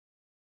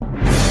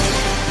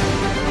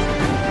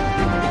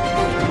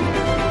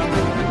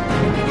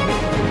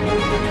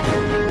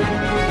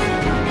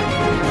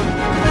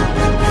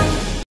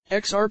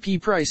XRP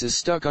price is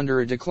stuck under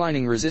a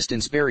declining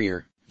resistance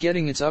barrier,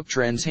 getting its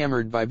uptrends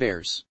hammered by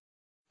bears.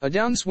 A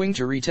downswing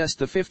to retest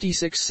the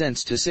 56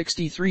 cents to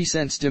 63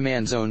 cents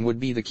demand zone would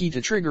be the key to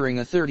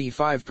triggering a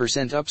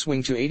 35%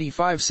 upswing to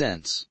 85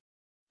 cents.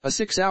 A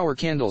 6-hour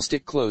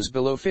candlestick close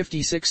below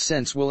 56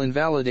 cents will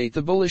invalidate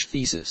the bullish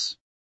thesis.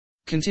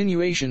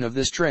 Continuation of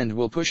this trend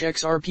will push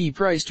XRP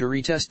price to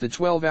retest the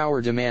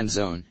 12-hour demand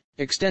zone,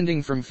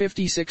 extending from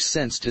 56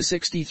 cents to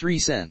 63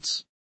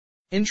 cents.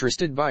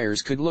 Interested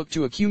buyers could look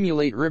to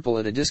accumulate Ripple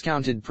at a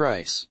discounted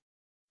price.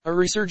 A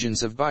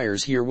resurgence of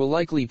buyers here will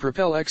likely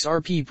propel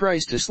XRP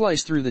price to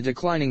slice through the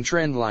declining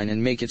trend line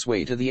and make its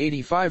way to the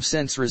 85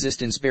 cents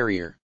resistance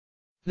barrier.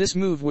 This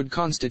move would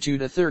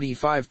constitute a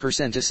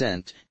 35%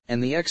 ascent,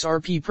 and the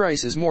XRP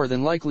price is more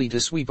than likely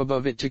to sweep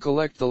above it to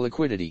collect the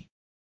liquidity.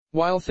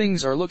 While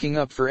things are looking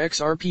up for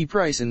XRP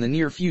price in the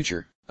near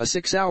future, a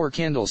 6-hour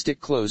candlestick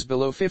close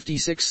below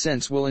 56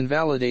 cents will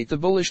invalidate the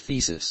bullish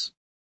thesis.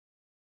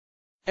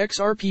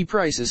 XRP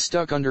price is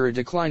stuck under a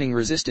declining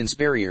resistance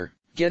barrier,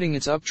 getting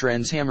its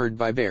uptrends hammered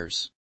by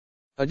bears.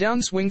 A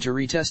downswing to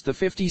retest the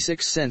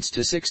 56 cents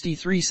to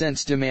 63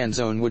 cents demand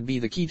zone would be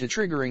the key to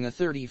triggering a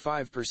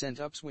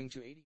 35% upswing to 80.